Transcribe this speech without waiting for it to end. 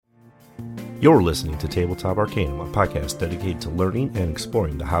You're listening to Tabletop Arcanum, a podcast dedicated to learning and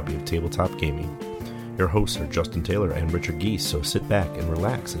exploring the hobby of tabletop gaming. Your hosts are Justin Taylor and Richard Geese, so sit back and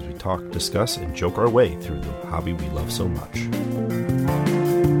relax as we talk, discuss, and joke our way through the hobby we love so much.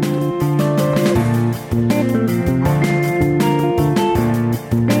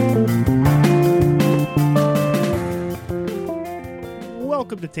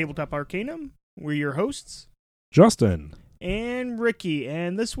 Welcome to Tabletop Arcanum. We're your hosts, Justin and Ricky.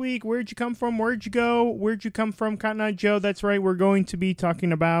 And this week, where'd you come from? Where'd you go? Where'd you come from? Cotton Eye Joe. That's right. We're going to be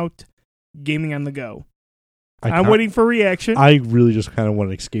talking about gaming on the go. I'm waiting for reaction. I really just kind of want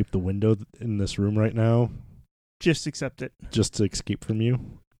to escape the window in this room right now. Just accept it. Just to escape from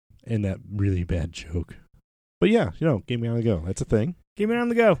you and that really bad joke. But yeah, gaming on the go. That's a thing. Gaming on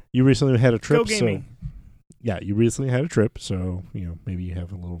the go. You recently had a trip. Go gaming. So, you recently had a trip, so, maybe you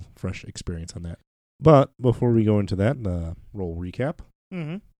have a little fresh experience on that. But before we go into that, roll recap.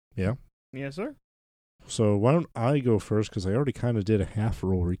 Mm-hmm. Yeah? Yes, sir. So why don't I go first, because I already kind of did a half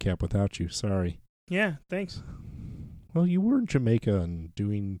roll recap without you. Sorry. Yeah, thanks. Well, you were in Jamaica and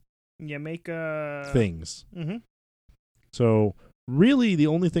doing things. Mm-hmm. So, really, the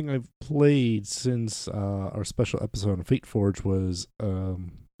only thing I've played since our special episode on Fate Forge was a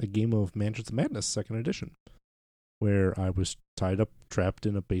game of Mansions of Madness, 2nd edition, where I was tied up, trapped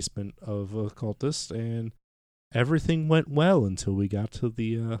in a basement of a cultist, and everything went well until we got to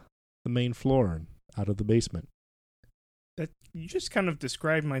the main floor and out of the basement. You just kind of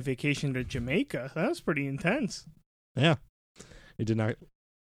described my vacation to Jamaica. That was pretty intense. Yeah. It did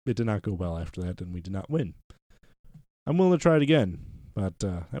not go well after that, and we did not win. I'm willing to try it again, but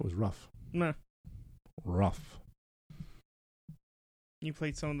that was rough. Nah. Rough. You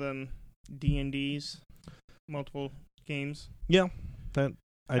played some of them D&Ds, multiple games? Yeah.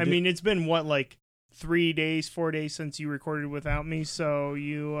 I mean, it's been, 3 days, 4 days since you recorded without me, so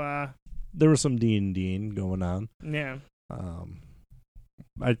you... There was some D&D going on. Yeah.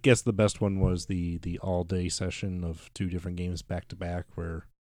 I guess the best one was the all-day session of 2 different games back-to-back, where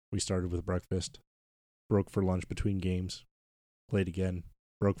we started with breakfast, broke for lunch between games, played again,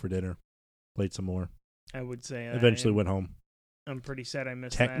 broke for dinner, played some more. I would say... Eventually went home. I'm pretty sad I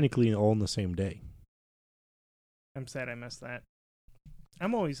missed Technically all in the same day. I'm sad I missed that.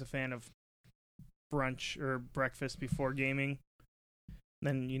 I'm always a fan of brunch or breakfast before gaming.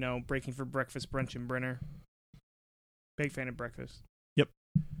 Then, breaking for breakfast, brunch, and dinner. Big fan of breakfast. Yep.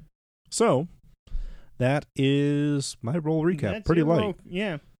 So, that is my roll recap. That's pretty light.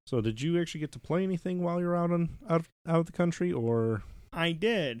 Yeah. So, did you actually get to play anything while you're out of the country, or? I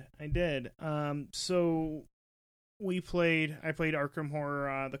did. So I played Arkham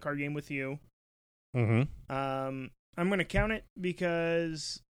Horror, the card game with you. Mm-hmm. I'm going to count it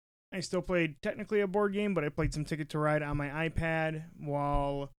because I still played technically a board game, but I played some Ticket to Ride on my iPad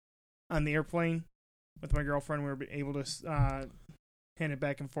while on the airplane with my girlfriend. We were able to hand it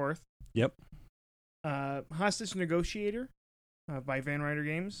back and forth. Yep. Hostage Negotiator by Van Ryder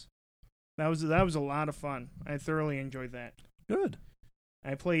Games. That was a lot of fun. I thoroughly enjoyed that. Good.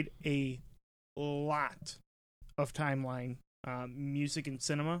 I played a lot of Timeline, music and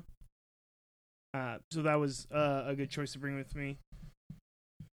cinema. So that was a good choice to bring with me.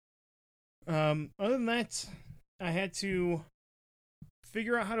 Other than that, I had to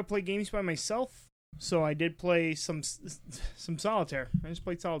figure out how to play games by myself. So I did play some solitaire. I just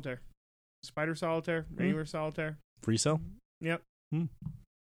played solitaire. Spider Solitaire, regular Solitaire. Free Cell? Yep.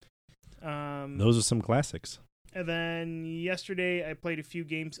 Those are some classics. And then yesterday I played a few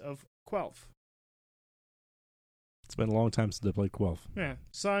games of Quelf. It's been a long time since I played Quelf. Yeah.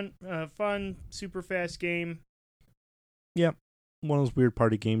 Fun, super fast game. Yeah. One of those weird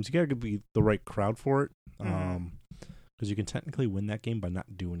party games. You gotta be the right crowd for it. Mm-hmm. Because you can technically win that game by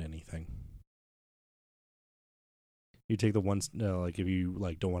not doing anything. You take the ones, if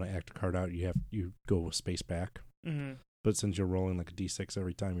you don't want to act a card out, you go a space back. Mm-hmm. But since you're rolling like a d6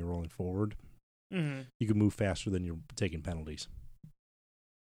 every time you're rolling forward, mm-hmm. you can move faster than you're taking penalties.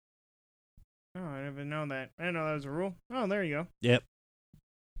 Oh, I didn't know that. I didn't know that was a rule. Oh, there you go. Yep.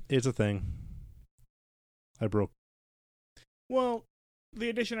 It's a thing. I broke. Well, the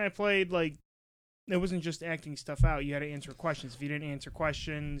edition I played, it wasn't just acting stuff out. You had to answer questions. If you didn't answer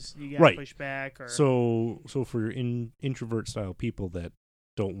questions, you got to push back. Or... So for your introvert style people that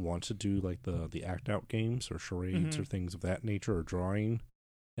don't want to do the act out games or charades or things of that nature or drawing,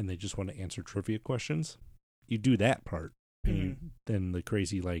 and they just want to answer trivia questions, you do that part. And then the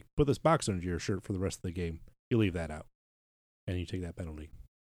crazy, put this box under your shirt for the rest of the game. You leave that out. And you take that penalty.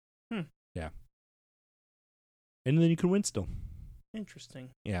 Yeah. And then you can win still. Interesting.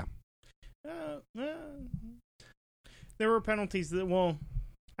 Yeah. There were penalties that,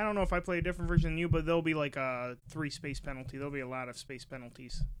 I don't know if I play a different version than you, but there'll be like a 3 space penalty. There'll be a lot of space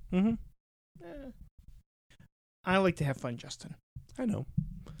penalties. Mm-hmm. I like to have fun, Justin. I know.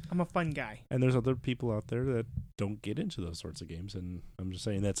 I'm a fun guy. And there's other people out there that don't get into those sorts of games, and I'm just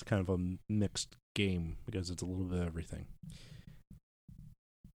saying that's kind of a mixed game because it's a little bit of everything.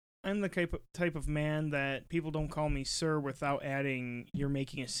 I'm the type of man that people don't call me sir without adding "you're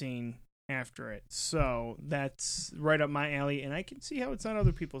making a scene" after it. So that's right up my alley, and I can see how it's not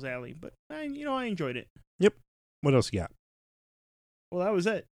other people's alley. But I enjoyed it. Yep. What else you got? Well, that was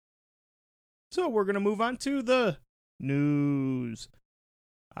it. So we're gonna move on to the news.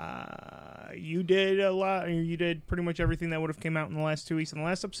 You did a lot. You did pretty much everything that would have came out in the last 2 weeks in the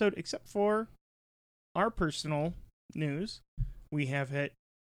last episode, except for our personal news. We have hit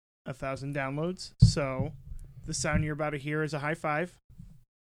 1,000 downloads, so the sound you're about to hear is a high five.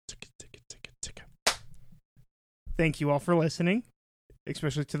 Thank you all for listening,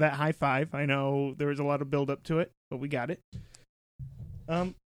 especially to that high five. I know there was a lot of build up to it, but we got it.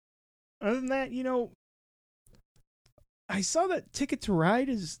 Other than that, I saw that Ticket to Ride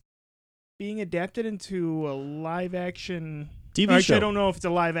is being adapted into a live action TV show. I don't know if it's a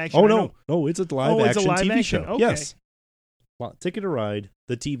live action. Oh, no. No, it's a live action TV show. Okay. Yes. Well, Ticket to Ride,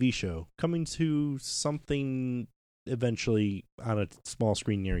 the TV show, coming to something eventually on a small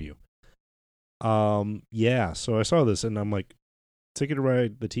screen near you. Yeah, so I saw this and I'm like, Ticket to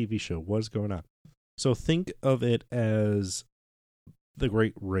Ride, the TV show, what's going on? So think of it as The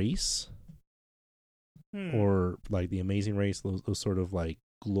Great Race. Or like The Amazing Race, those sort of like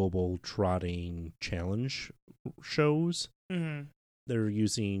global trotting challenge shows. Mm-hmm. They're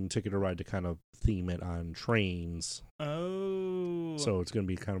using Ticket to Ride to kind of theme it on trains. Oh. So it's going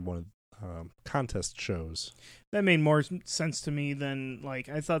to be kind of one of contest shows. That made more sense to me than, like,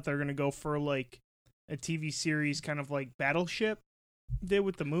 I thought they were going to go for like a TV series kind of like Battleship did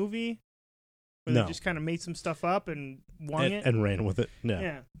with the movie. Where they just kind of made some stuff up and won it. And ran with it. No.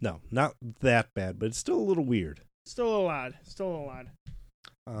 Yeah. No, not that bad, but it's still a little weird. Still a little odd.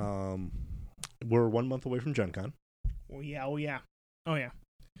 We're 1 month away from Gen Con. Oh, yeah.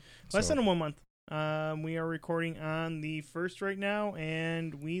 Less than 1 month. We are recording on the 1st right now,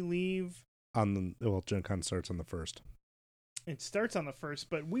 and we leave... Gen Con starts on the 1st. It starts on the 1st,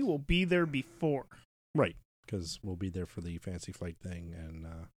 but we will be there before. Right, because we'll be there for the Fantasy Flight thing, and...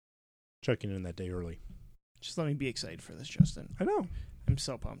 checking in that day early. Just let me be excited for this, Justin. I know. I'm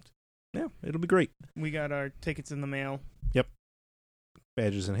so pumped. Yeah, it'll be great. We got our tickets in the mail. Yep.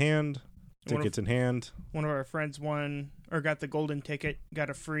 Badges in hand. Tickets in hand. One of our friends got the golden ticket, got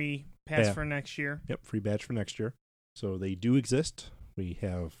a free pass for next year. Yep, free badge for next year. So they do exist. We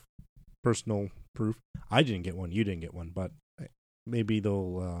have personal proof. I didn't get one. You didn't get one, but maybe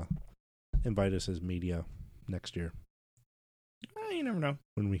they'll invite us as media next year. You never know.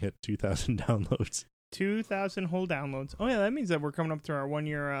 When we hit 2,000 downloads. 2,000 whole downloads. Oh, yeah, that means that we're coming up to our 1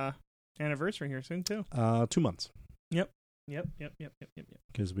 year anniversary here soon, too. 2 months. Yep.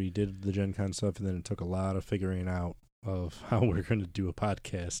 Because we did the Gen Con stuff, and then it took a lot of figuring out of how we're going to do a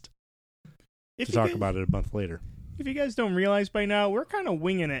podcast to talk about it a month later. If you guys don't realize by now, we're kind of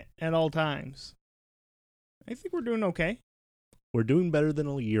winging it at all times. I think we're doing okay. We're doing better than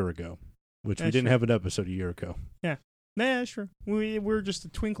a year ago, which we didn't have an episode a year ago. Yeah. Yeah, that's true. We're just a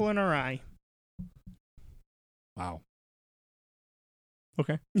twinkle in our eye. Wow.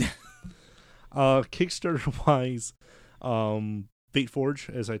 Okay. Kickstarter-wise, Fate Forge,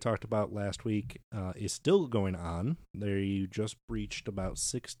 as I talked about last week, is still going on. They just breached about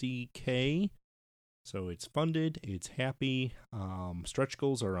 60K, so it's funded, it's happy. Stretch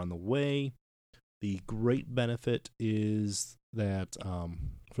goals are on the way. The great benefit is that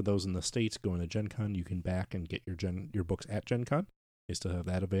for those in the States going to Gen Con, you can back and get your books at Gen Con. They still have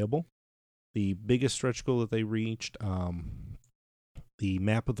that available. The biggest stretch goal that they reached, the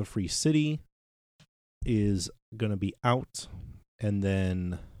map of the Free City, is going to be out, and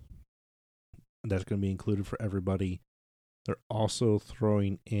then that's going to be included for everybody. They're also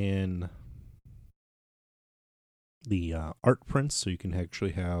throwing in the art prints, so you can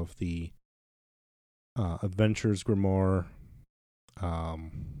actually have the Adventures Grimoire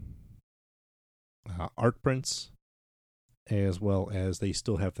art prints, as well as they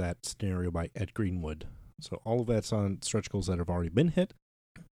still have that scenario by Ed Greenwood. So all of that's on stretch goals that have already been hit.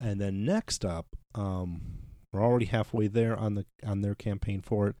 And then next up, we're already halfway there on their campaign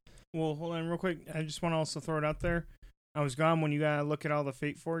for it. Well, hold on real quick. I just want to also throw it out there. I was gone when you gotta look at all the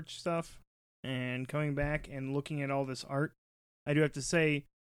Fate Forge stuff, and coming back and looking at all this art. I do have to say,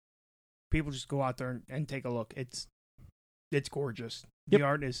 people just go out there and take a look. It's gorgeous. Yep. The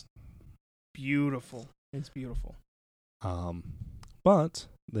art is beautiful. It's beautiful. But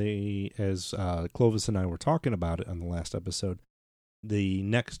they, as Clovis and I were talking about it on the last episode, the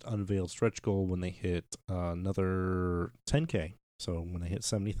next unveiled stretch goal when they hit another 10K, so when they hit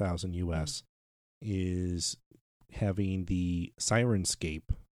 70,000 US, is having the Sirenscape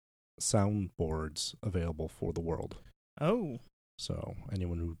soundboards available for the world. Oh. So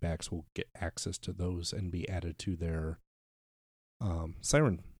anyone who backs will get access to those and be added to their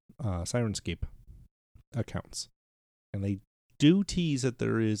Sirenscape accounts. And they do tease that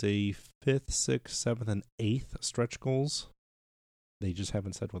there is a 5th, 6th, 7th, and 8th stretch goals. They just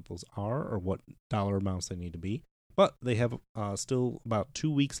haven't said what those are or what dollar amounts they need to be. But they have still about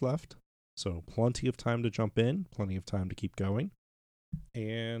 2 weeks left. So plenty of time to jump in, plenty of time to keep going.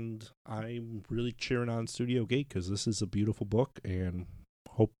 And I'm really cheering on Studio Gate because this is a beautiful book and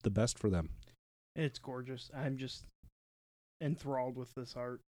hope the best for them. It's gorgeous. I'm just enthralled with this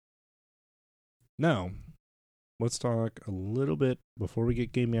art. Now, let's talk a little bit before we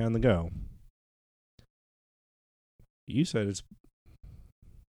get Gaming on the Go. You said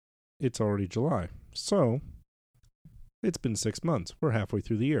it's already July. So, it's been 6 months. We're halfway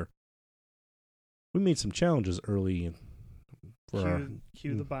through the year. We made some challenges early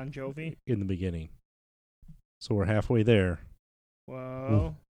Cue the Bon Jovi. In the beginning. So we're halfway there.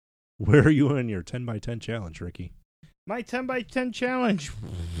 Whoa. Where are you in your 10x10 challenge, Ricky? My 10x10 challenge.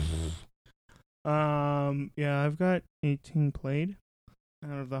 Yeah, I've got 18 played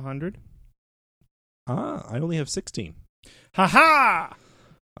out of the 100. I only have 16. Ha-ha!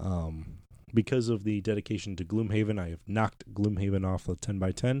 Because of the dedication to Gloomhaven, I have knocked Gloomhaven off the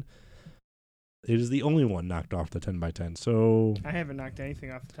 10x10. It is the only one knocked off the 10x10. So I haven't knocked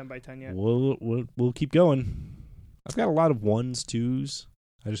anything off the 10x10 yet. We'll keep going. I've got a lot of 1s, 2s.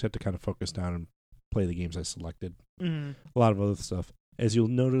 I just have to kind of focus down and play the games I selected. Mm-hmm. A lot of other stuff. As you'll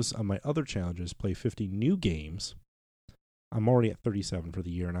notice on my other challenges, play 50 new games. I'm already at 37 for the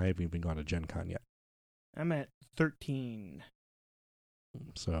year, and I haven't even gone to Gen Con yet. I'm at 13.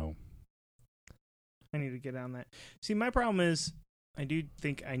 So I need to get on that. See, my problem is I do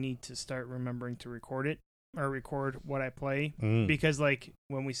think I need to start remembering to record it or record what I play because, like,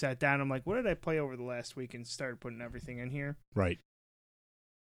 when we sat down, I'm like, what did I play over the last week, and started putting everything in here. Right.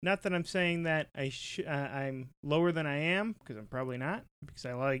 Not that I'm saying that I'm lower than I am, because I'm probably not, because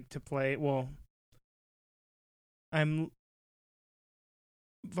I like to play. Well, I'm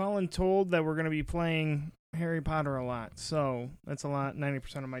voluntold that we're going to be playing Harry Potter a lot, so that's a lot,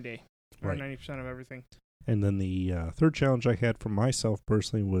 90% of my day, or right. 90% of everything. And then the third challenge I had for myself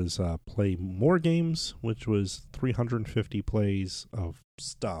personally was play more games, which was 350 plays of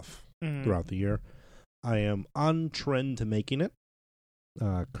stuff throughout the year. I am on trend to making it.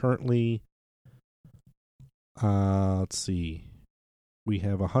 Currently, let's see. We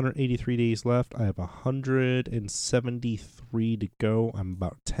have 183 days left. I have 173 to go. I'm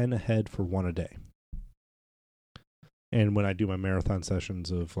about 10 ahead for one a day. And when I do my marathon sessions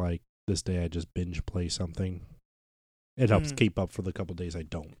of, like, this day I just binge play something, it helps keep up for the couple days I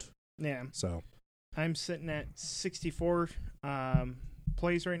don't. Yeah. So I'm sitting at 64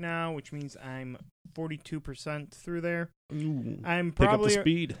 plays right now, which means I'm 42% through there. I'm probably pick up the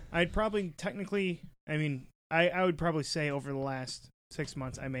speed. I'd probably technically, I mean, I would probably say over the last 6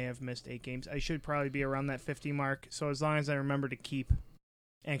 months I may have missed 8 games. I should probably be around that 50 mark. So as long as I remember to keep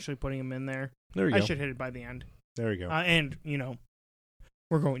actually putting them in there, I should hit it by the end. There you go. And you know,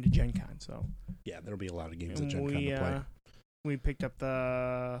 we're going to Gen Con, so yeah, there'll be a lot of games at Gen Con to play. We picked up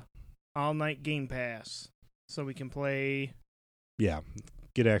the all-night Game Pass, so we can play. Yeah,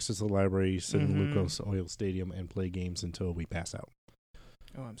 get access to the library, sit in Lucas Oil Stadium, and play games until we pass out.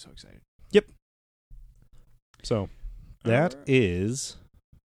 Oh, I'm so excited. Yep. So that is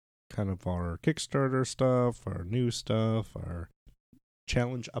kind of our Kickstarter stuff, our new stuff, our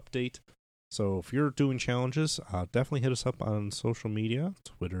challenge update. So if you're doing challenges, definitely hit us up on social media,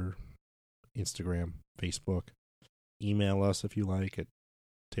 Twitter, Instagram, Facebook. Email us if you like at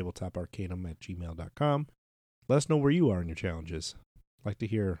tabletoparcanum@gmail.com. Let us know where you are in your challenges. I'd like to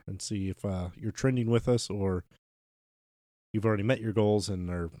hear and see if you're trending with us or you've already met your goals and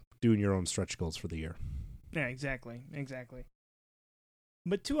are doing your own stretch goals for the year. Yeah, exactly.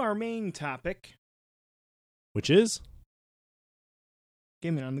 But to our main topic, which is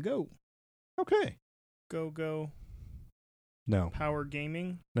Gaming on the Go. Okay. Go. No. Power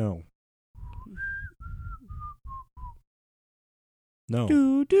gaming. No. No.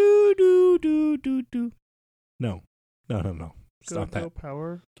 Do. No. Stop that. Go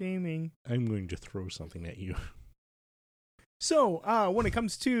power gaming. I'm going to throw something at you. So, when it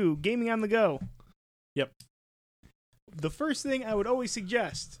comes to gaming on the go. Yep. The first thing I would always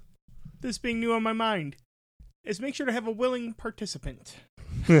suggest, this being new on my mind, is make sure to have a willing participant.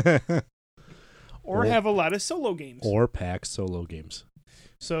 Or Or have a lot of solo games. Or pack solo games.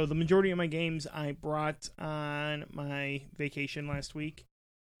 So the majority of my games I brought on my vacation last week.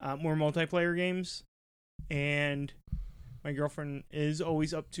 More multiplayer games. And my girlfriend is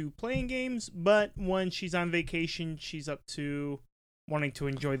always up to playing games, but when she's on vacation, she's up to wanting to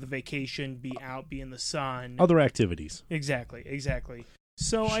enjoy the vacation, be out, be in the sun. Other activities. Exactly.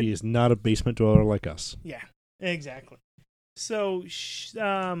 So she is not a basement dweller like us. Yeah, exactly. So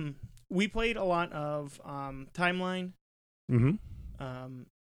we played a lot of Timeline. Mm-hmm.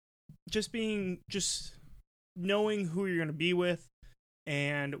 Just knowing who you're going to be with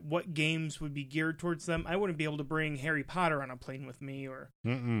and what games would be geared towards them. I wouldn't be able to bring Harry Potter on a plane with me, or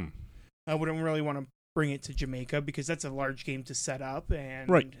I wouldn't really want to bring it to Jamaica because that's a large game to set up,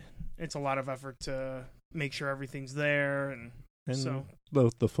 and it's a lot of effort to make sure everything's there, and so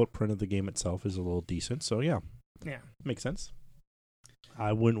the footprint of the game itself is a little decent. So yeah, makes sense.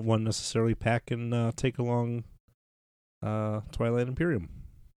 I wouldn't want to necessarily pack and take along Twilight Imperium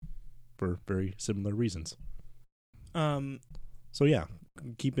for very similar reasons. So yeah,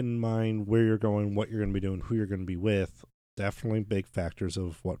 keep in mind where you're going, what you're going to be doing, who you're going to be with. Definitely big factors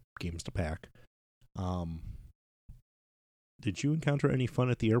of what games to pack. Did you encounter any fun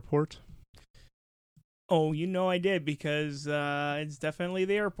at the airport? Oh, I did, because it's definitely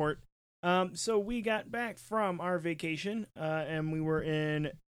the airport. So we got back from our vacation, and we were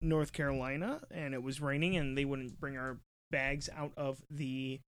in North Carolina, and it was raining, and they wouldn't bring our bags out of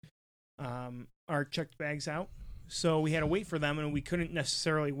our checked bags out. So we had to wait for them, and we couldn't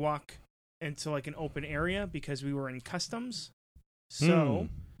necessarily walk into like an open area because we were in customs. So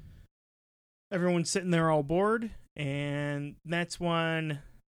everyone's sitting there all bored, and that's when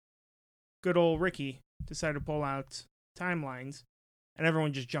good old Ricky decided to pull out Timelines, and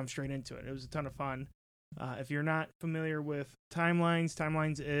everyone just jumped straight into it. It was a ton of fun. If you're not familiar with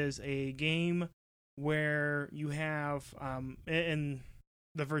Timelines is a game where you have, in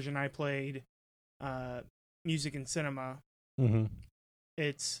the version I played, music and cinema,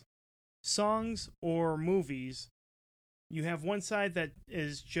 it's songs or movies. You have one side that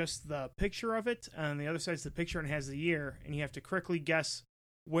is just the picture of it, and the other side is the picture and has the year, and you have to correctly guess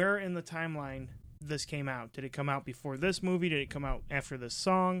where in the timeline this came out. Did it come out before this movie? Did it come out after this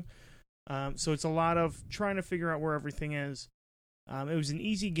song? So it's a lot of trying to figure out where everything is. It was an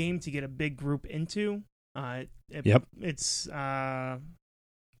easy game to get a big group into. It's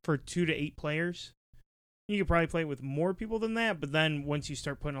for 2 to 8 players. You could probably play it with more people than that, but then once you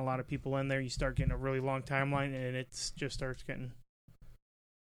start putting a lot of people in there, you start getting a really long timeline, and it just starts getting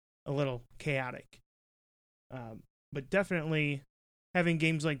a little chaotic. But definitely having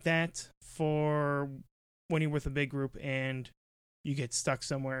games like that for when you're with a big group and you get stuck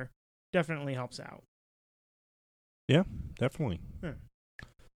somewhere definitely helps out. Yeah, definitely. Yeah.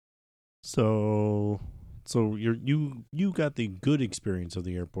 So you got the good experience of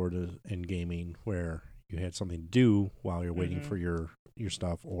the airport and gaming, where you had something to do while you're waiting for your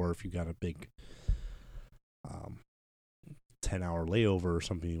stuff, or if you got a big 10-hour layover or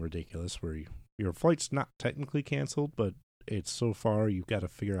something ridiculous where your flight's not technically canceled, but it's so far you've got to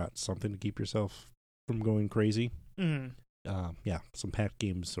figure out something to keep yourself from going crazy. Some pack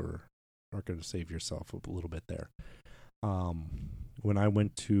games are going to save yourself a little bit there. When I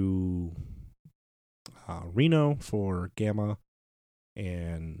went to Reno for Gamma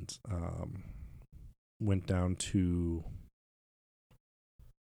and went down to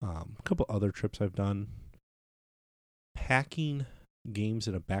a couple other trips I've done, packing games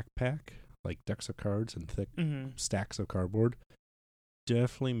in a backpack, like decks of cards and thick stacks of cardboard,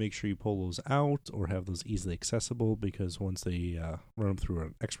 definitely make sure you pull those out or have those easily accessible, because once they run them through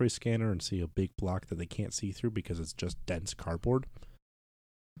an x-ray scanner and see a big block that they can't see through because it's just dense cardboard,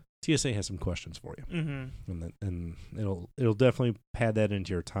 TSA has some questions for you. And it'll definitely pad that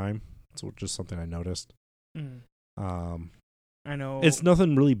into your time. It's just something I noticed. I know it's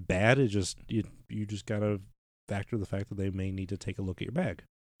nothing really bad. It just you just gotta factor the fact that they may need to take a look at your bag.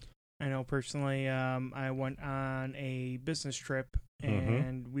 I know personally, I went on a business trip,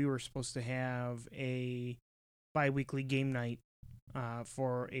 and we were supposed to have a bi-weekly game night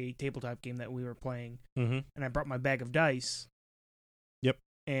for a tabletop game that we were playing. And I brought my bag of dice. Yep.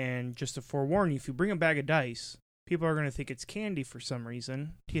 And just to forewarn you, if you bring a bag of dice, people are going to think it's candy for some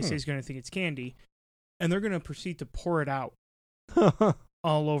reason. TSA is going to think it's candy, and they're going to proceed to pour it out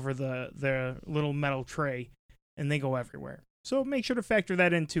all over the little metal tray, and they go everywhere. So make sure to factor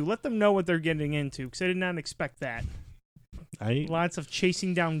that in too. Let them know what they're getting into, because I did not expect that. Lots of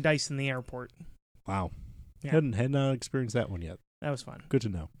chasing down dice in the airport. Wow. Yeah. Had not experienced that one yet. That was fun. Good to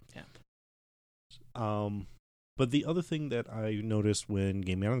know. Yeah. But the other thing that I noticed when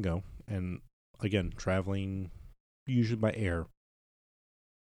gaming on the go, and again, traveling usually by air,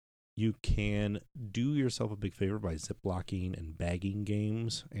 you can do yourself a big favor by zip-locking and bagging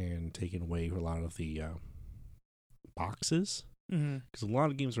games and taking away a lot of the boxes. Because a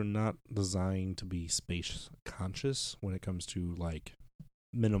lot of games are not designed to be space conscious when it comes to like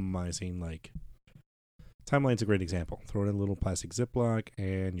minimizing. Like Timeline's a great example. Throw it in a little plastic Ziploc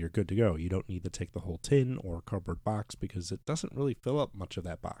and you're good to go. You don't need to take the whole tin or cardboard box because it doesn't really fill up much of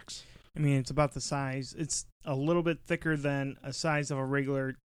that box. I mean, it's about the size. It's a little bit thicker than a size of a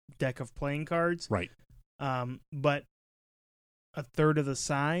regular deck of playing cards. Right. But a third of the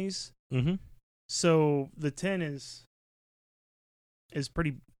size. Mm-hmm. So the tin is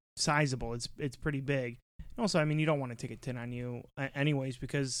pretty sizable. It's pretty big. Also, I mean, you don't want to take a tin on you anyways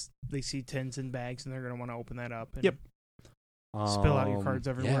because they see tins in bags and they're going to want to open that up and spill out your cards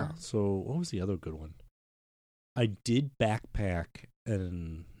everywhere. Yeah. So what was the other good one? I did backpack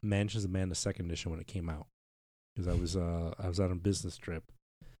in Mansions of Madness 2nd edition when it came out because I was on a business trip.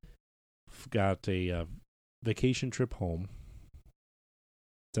 Got a vacation trip home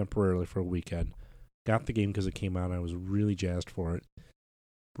temporarily for a weekend. Got the game because it came out. I was really jazzed for it.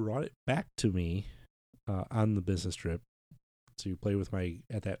 Brought it back to me on the business trip to play with my,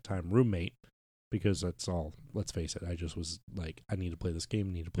 at that time, roommate because that's all, let's face it, I just was like, I need to play this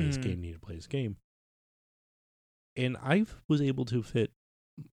game, need to play this game. And I was able to fit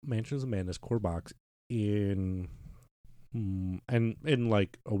Mansions of Madness core box in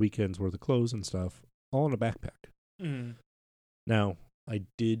like a weekend's worth of clothes and stuff, all in a backpack. Now, I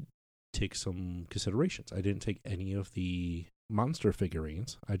did take some considerations. I didn't take any of the monster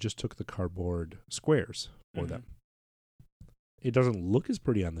figurines. I just took the cardboard squares for them. It doesn't look as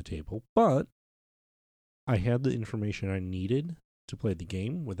pretty on the table, but I had the information I needed to play the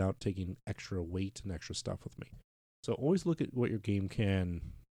game without taking extra weight and extra stuff with me. So always look at what your game can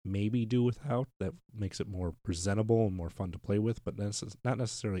maybe do without. That makes it more presentable and more fun to play with, but not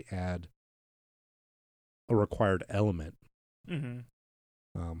necessarily add a required element.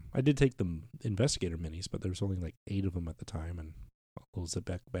 I did take the Investigator minis, but there was only like 8 of them at the time, and a little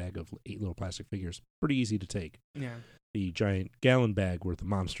zip-back bag of 8 little plastic figures. Pretty easy to take. Yeah. The giant gallon bag worth of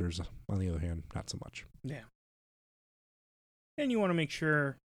monsters, on the other hand, not so much. Yeah. And you want to make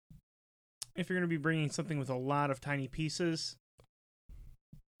sure, if you're going to be bringing something with a lot of tiny pieces,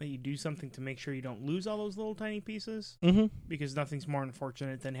 that you do something to make sure you don't lose all those little tiny pieces. Because nothing's more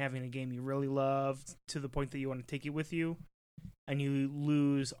unfortunate than having a game you really love to the point that you want to take it with you, and you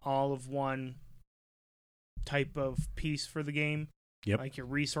lose all of one type of piece for the game. Yep. Like your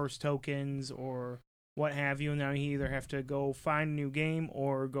resource tokens or what have you. Now you either have to go find a new game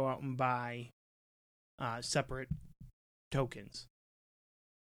or go out and buy separate tokens.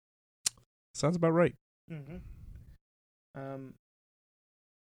 Sounds about right.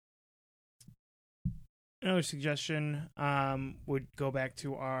 Another suggestion would go back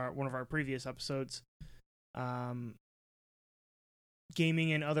to one of our previous episodes. Gaming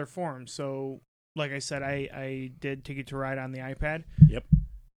in other forms. So, like I said, I did Ticket to Ride on the iPad. Yep.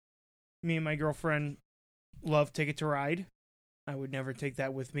 Me and my girlfriend love Ticket to Ride. I would never take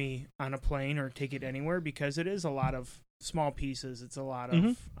that with me on a plane or take it anywhere because it is a lot of small pieces. It's a lot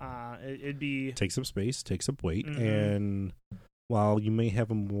of it'd be take some space, take some weight, and while you may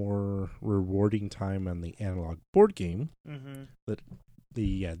have a more rewarding time on the analog board game, but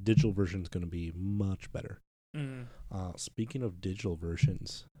the digital version is going to be much better. Speaking of digital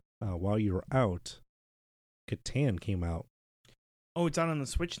versions, while you were out, Catan came out. Oh, it's on the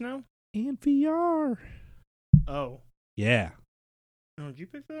Switch now? And VR. Oh. Yeah. Oh, did you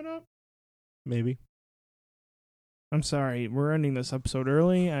pick that up? Maybe. I'm sorry, we're ending this episode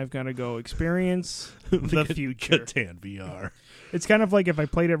early. I've got to go experience the future. Catan VR. It's kind of like if I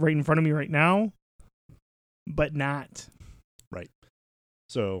played it right in front of me right now, but not. Right.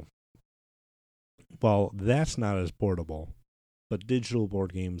 So, well, that's not as portable, but digital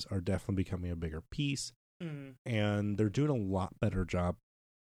board games are definitely becoming a bigger piece, and they're doing a lot better job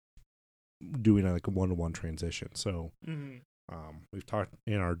doing like a one-to-one transition. So, we've talked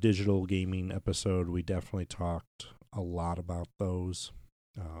in our digital gaming episode, we definitely talked a lot about those,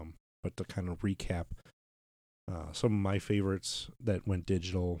 but to kind of recap, some of my favorites that went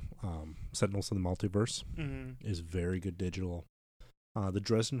digital, Sentinels of the Multiverse is very good digital. The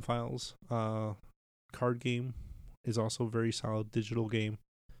Dresden Files card game is also a very solid digital game.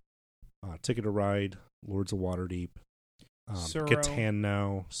 Ticket to Ride, Lords of Waterdeep, Catan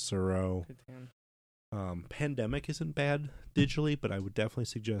now, Suro. Pandemic isn't bad digitally, but I would definitely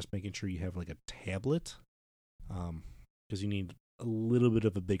suggest making sure you have like a tablet, because you need a little bit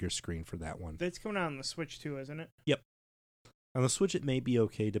of a bigger screen for that one. That's coming out on the Switch too, isn't it? Yep. On the Switch, it may be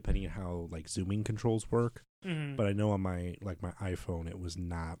okay depending on how like zooming controls work. Mm-hmm. But I know on my iPhone, it was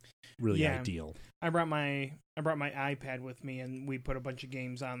not really ideal. I brought my iPad with me, and we put a bunch of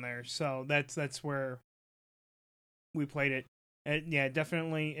games on there. So that's where we played it. Yeah,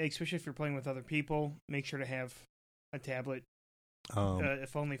 definitely, especially if you're playing with other people, make sure to have a tablet,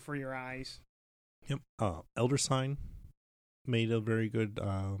 if only for your eyes. Yep. Elder Sign made a very good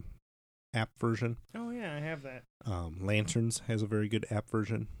app version. Oh yeah, I have that. Lanterns has a very good app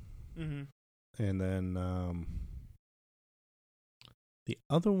version. Mm-hmm. And then the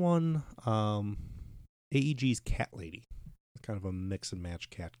other one, AEG's Cat Lady. It's kind of a mix and match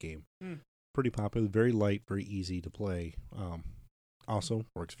cat game. Pretty popular, very light, very easy to play. Also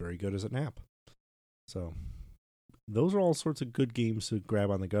works very good as an app. So those are all sorts of good games to grab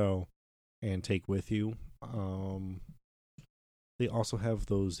on the go and take with you. They also have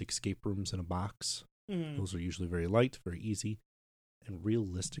those escape rooms in a box. Those are usually very light, very easy. And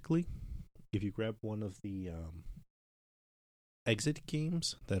realistically, if you grab one of the exit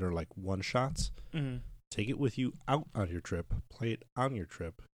games that are like one-shots, take it with you out on your trip, play it on your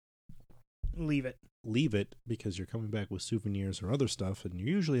trip. Leave it because you're coming back with souvenirs or other stuff, and you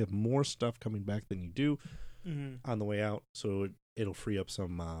usually have more stuff coming back than you do on the way out, so it'll free up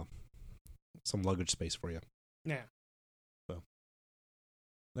some luggage space for you. Yeah. So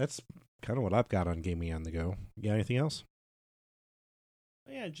that's kind of what I've got on gaming on the go. You got anything else?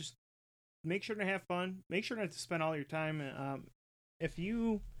 Yeah, just make sure to have fun. Make sure not to spend all your time. If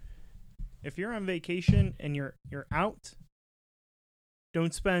you're on vacation and you're out,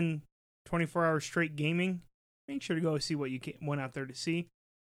 don't spend 24 hours straight gaming. Make sure to go see what you went out there to see.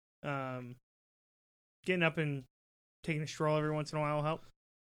 Getting up and taking a stroll every once in a while will help.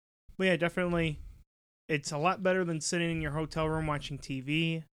 But yeah, definitely, it's a lot better than sitting in your hotel room watching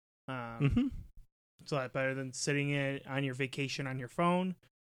TV. It's a lot better than sitting on your vacation on your phone.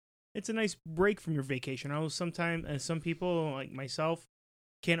 It's a nice break from your vacation. I know sometimes, some people like myself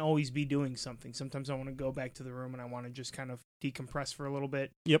can't always be doing something. Sometimes I want to go back to the room and I want to just kind of decompress for a little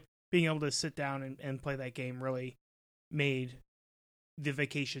bit. Yep. Being able to sit down and play that game really made the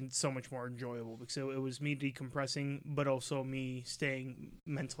vacation so much more enjoyable, because it was me decompressing, but also me staying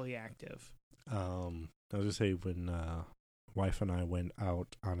mentally active. I was going to say, when wife and I went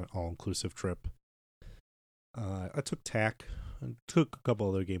out on an all-inclusive trip, I took TAC, and took a couple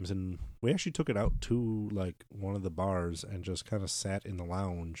other games, and we actually took it out to like one of the bars and just kind of sat in the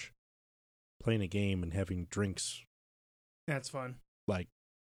lounge playing a game and having drinks. That's fun. Like,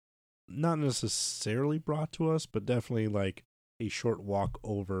 not necessarily brought to us, but definitely like a short walk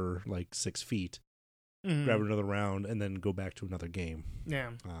over like 6 feet, grab another round, and then go back to another game.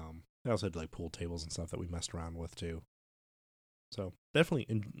 Yeah. I also had like pool tables and stuff that we messed around with too. So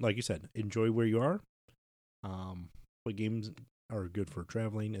definitely, like you said, enjoy where you are. What games are good for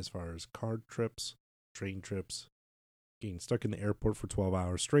traveling as far as car trips, train trips, getting stuck in the airport for 12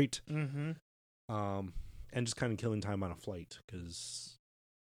 hours straight, and just kind of killing time on a flight, because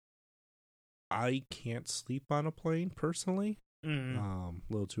I can't sleep on a plane personally. A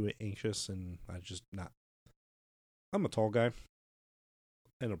little too anxious, and I'm a tall guy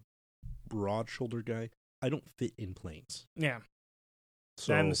and a broad-shouldered guy. I don't fit in planes. Yeah.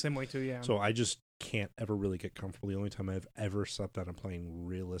 So I'm the same way too, yeah. So I just can't ever really get comfortable. The only time I've ever slept on a plane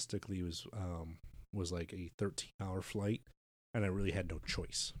realistically was like a 13-hour flight, and I really had no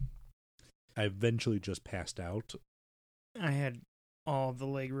choice. I eventually just passed out. I had all the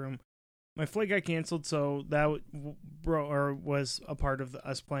leg room. My flight got canceled, so that was a part of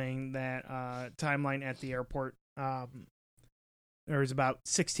us playing that timeline at the airport. There was about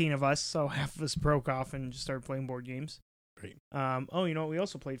 16 of us, so half of us broke off and just started playing board games. Great. We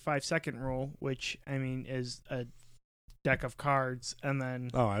also played 5-second rule, which, I mean, is a deck of cards, and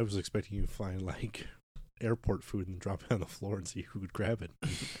then... Oh, I was expecting you to find, like, airport food and drop it on the floor and see who would grab it.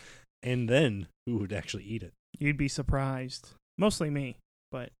 And then who would actually eat it. You'd be surprised. Mostly me,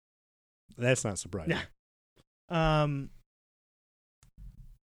 but... That's not surprising. Yeah.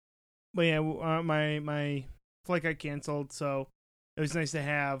 But yeah, my flight got canceled, so it was nice to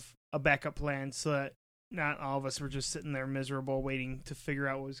have a backup plan so that not all of us were just sitting there miserable waiting to figure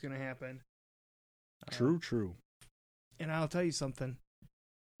out what was going to happen. True. And I'll tell you something.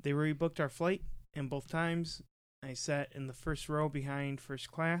 They rebooked our flight, and both times I sat in the first row behind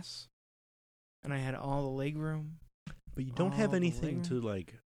first class, and I had all the leg room. But you don't have anything to,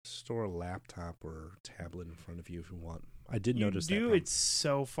 like, store a laptop or tablet in front of you if you want. I did notice that. It's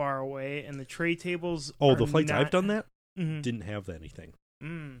so far away, and the tray tables. Oh, the flights I've done that Mm-hmm. didn't have anything.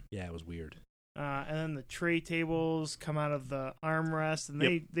 Yeah, it was weird. And then the tray tables come out of the armrest, and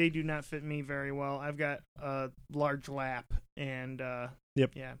they do not fit me very well. I've got a large lap, and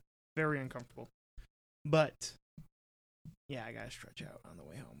yeah, very uncomfortable. But yeah, I got to stretch out on the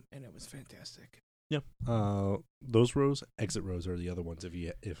way home, and it was fantastic. Yeah. Those rows, exit rows are the other ones if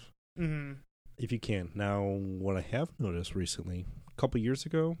you can. Now, what I have noticed recently, a couple years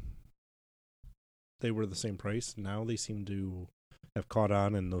ago, they were the same price. Now they seem to have caught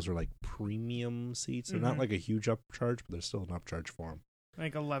on, and those are like premium seats. They're not like a huge upcharge, but there's still an upcharge for them.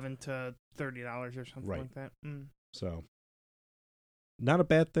 Like $11 to $30 or something like that. So, not a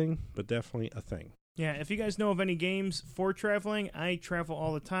bad thing, but definitely a thing. Yeah, if you guys know of any games for traveling, I travel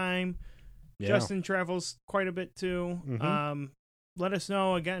all the time. Yeah. Justin travels quite a bit too. Let us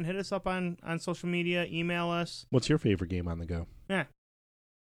know. Again, hit us up on social media. Email us. What's your favorite game on the go? Yeah.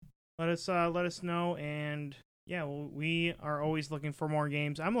 Let us know. And yeah, we are always looking for more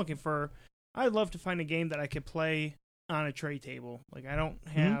games. I'd love to find a game that I could play on a tray table. Like, I don't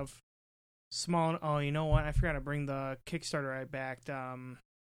have small. Oh, you know what? I forgot to bring the Kickstarter I backed.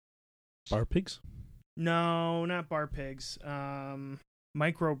 Bar Pigs? No, not Bar Pigs.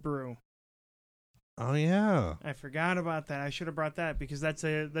 Micro Brew. Oh yeah, I forgot about that. I should have brought that because that's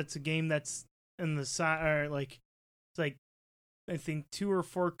a game that's in the side, or like it's like I think 2 or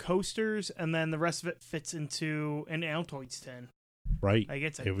 4 coasters, and then the rest of it fits into an Altoids tin. Right, like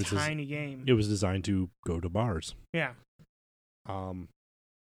it's a tiny game. It was designed to go to bars. Yeah.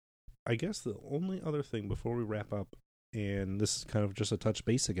 I guess the only other thing before we wrap up, and this is kind of just a touch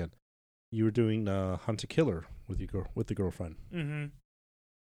base again. You were doing Hunt a Killer with the girlfriend. Mm-hmm.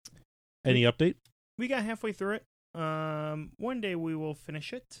 Any update? We got halfway through it. One day we will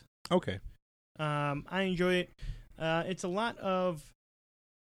finish it. Okay. I enjoy it. It's a lot of.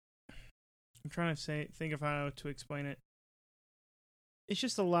 I'm trying to think of how to explain it. It's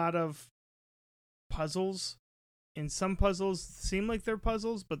just a lot of puzzles, and some puzzles seem like they're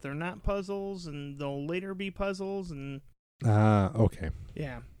puzzles, but they're not puzzles, and they'll later be puzzles. And okay.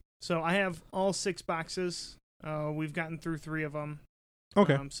 Yeah. So I have all 6 boxes. We've gotten through 3 of them.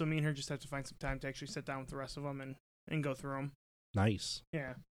 Okay. So me and her just have to find some time to actually sit down with the rest of them and go through them. Nice.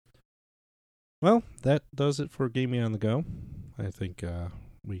 Yeah. Well, that does it for Gaming on the Go. I think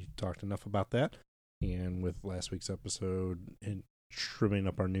we talked enough about that. And with last week's episode and trimming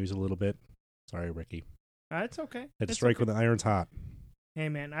up our news a little bit. Sorry, Ricky. It's okay. Had to strike when the iron's hot. Hey,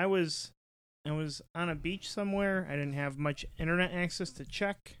 man, I was on a beach somewhere. I didn't have much internet access to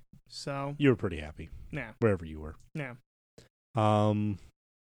check, so... You were pretty happy. Yeah. Wherever you were. Yeah.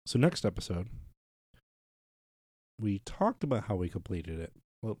 So next episode, we talked about how we completed it.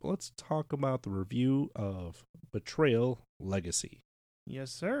 Well, let's talk about the review of Betrayal Legacy.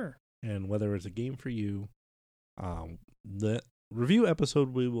 Yes, sir. And whether it's a game for you. The review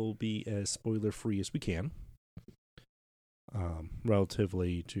episode, we will be as spoiler-free as we can,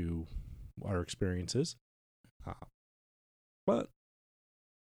 relatively to our experiences. But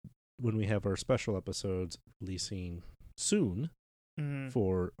when we have our special episodes releasing soon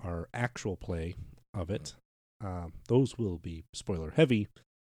for our actual play of it, those will be spoiler heavy,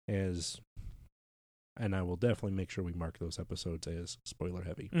 and I will definitely make sure we mark those episodes as spoiler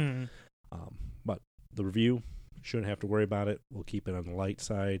heavy. But the review, shouldn't have to worry about it. We'll keep it on the light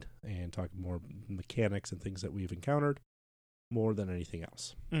side and talk more mechanics and things that we've encountered more than anything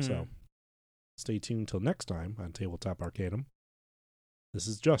else. So stay tuned till next time on Tabletop Arcanum. This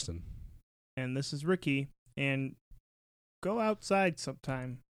is Justin. And this is Ricky. And go outside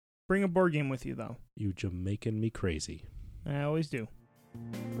sometime. Bring a board game with you, though. You Jamaican me crazy. I always do.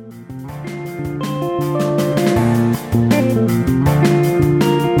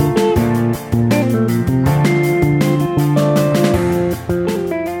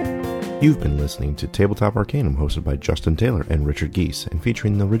 You've been listening to Tabletop Arcanum, hosted by Justin Taylor and Richard Geese, and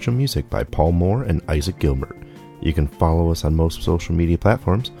featuring the original music by Paul Moore and Isaac Gilbert. You can follow us on most social media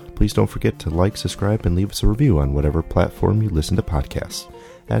platforms. Please don't forget to like, subscribe, and leave us a review on whatever platform you listen to podcasts.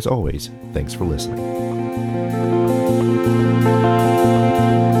 As always, thanks for listening.